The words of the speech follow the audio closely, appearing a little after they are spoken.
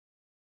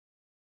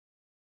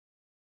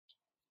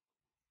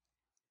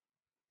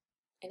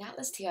In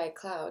ATLAS.ti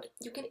Cloud,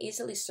 you can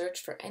easily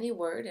search for any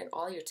word in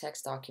all your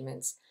text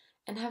documents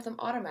and have them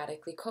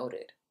automatically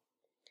coded.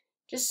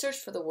 Just search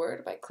for the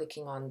word by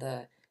clicking on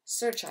the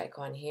search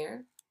icon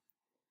here,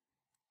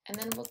 and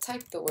then we'll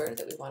type the word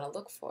that we want to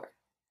look for.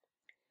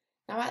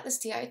 Now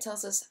ATLAS.ti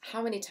tells us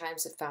how many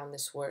times it found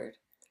this word,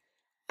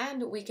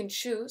 and we can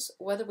choose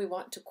whether we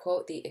want to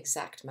quote the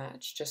exact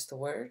match, just the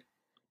word,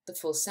 the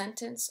full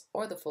sentence,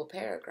 or the full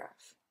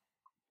paragraph.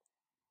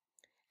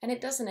 And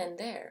it doesn't end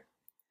there.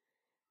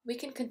 We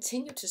can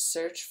continue to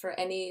search for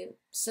any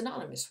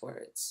synonymous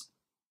words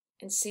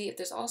and see if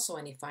there's also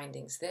any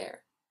findings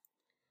there.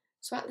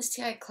 So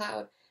ATLAS.ti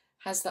Cloud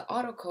has the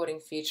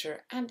autocoding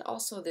feature and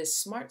also this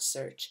smart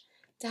search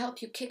to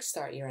help you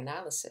kickstart your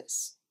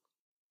analysis.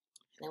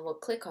 And then we'll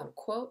click on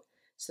quote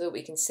so that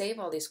we can save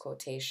all these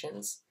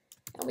quotations,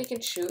 and we can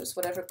choose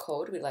whatever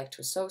code we'd like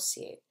to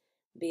associate,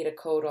 be it a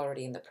code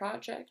already in the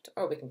project,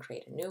 or we can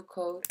create a new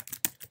code.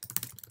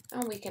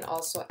 And we can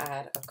also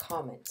add a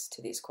comment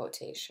to these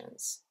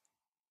quotations.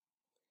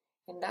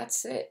 And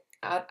that's it.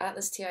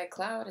 ATLAS.ti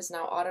Cloud has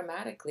now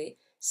automatically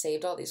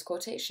saved all these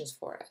quotations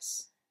for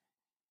us.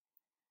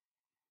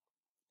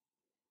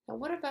 Now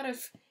what about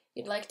if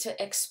you'd like to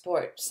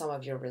export some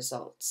of your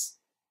results?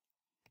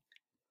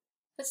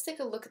 Let's take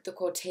a look at the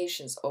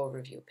Quotations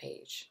Overview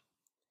page.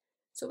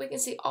 So we can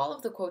see all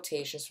of the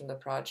quotations from the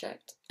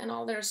project and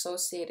all their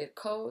associated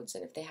codes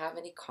and if they have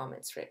any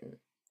comments written.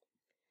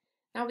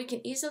 Now we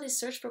can easily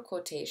search for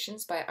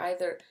quotations by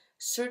either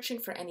searching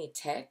for any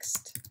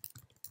text.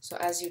 So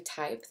as you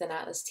type, then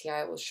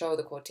ATLAS.ti will show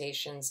the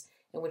quotations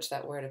in which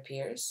that word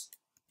appears.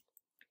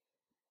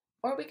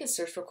 Or we can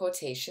search for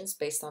quotations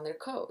based on their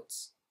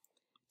codes.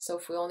 So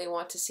if we only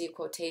want to see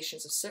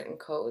quotations of certain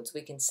codes,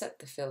 we can set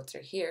the filter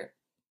here.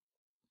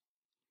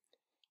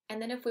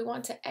 And then if we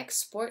want to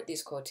export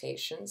these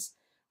quotations,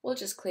 we'll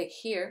just click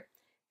here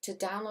to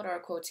download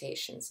our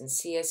quotations in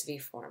CSV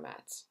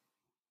format.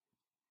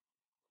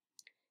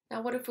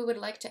 Now what if we would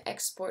like to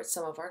export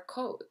some of our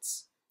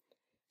codes?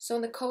 So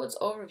in the Codes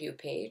Overview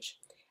page,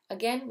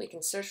 again we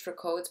can search for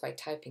codes by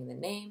typing the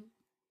name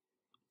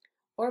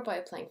or by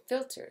applying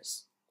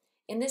filters.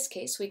 In this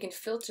case, we can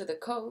filter the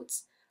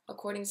codes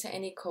according to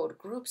any code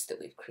groups that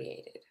we've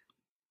created.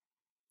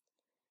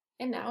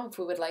 And now if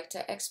we would like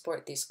to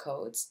export these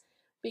codes,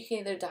 we can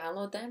either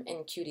download them in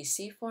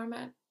QDC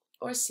format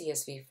or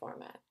CSV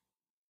format.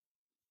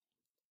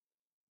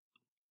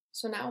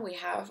 So now we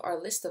have our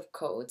list of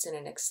codes in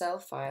an Excel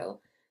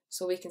file,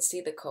 so we can see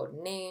the code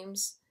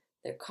names,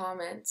 their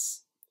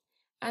comments,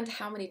 and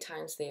how many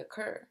times they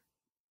occur.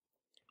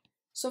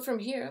 So from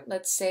here,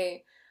 let's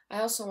say I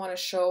also want to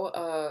show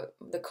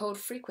the code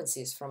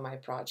frequencies from my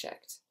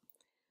project.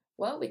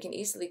 Well, we can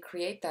easily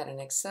create that in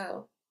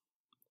Excel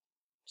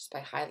just by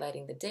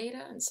highlighting the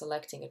data and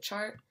selecting a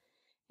chart.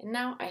 And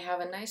now I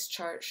have a nice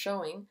chart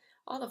showing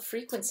all the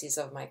frequencies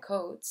of my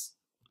codes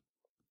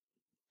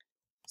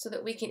so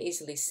that we can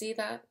easily see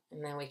that,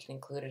 and then we can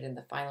include it in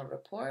the final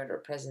report or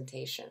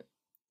presentation.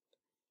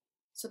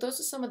 So those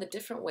are some of the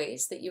different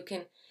ways that you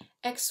can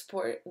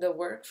export the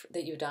work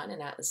that you've done in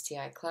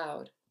ATLAS.ti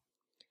Cloud,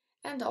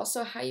 and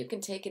also how you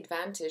can take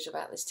advantage of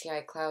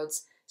ATLAS.ti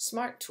Cloud's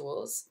smart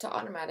tools to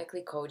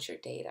automatically code your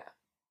data.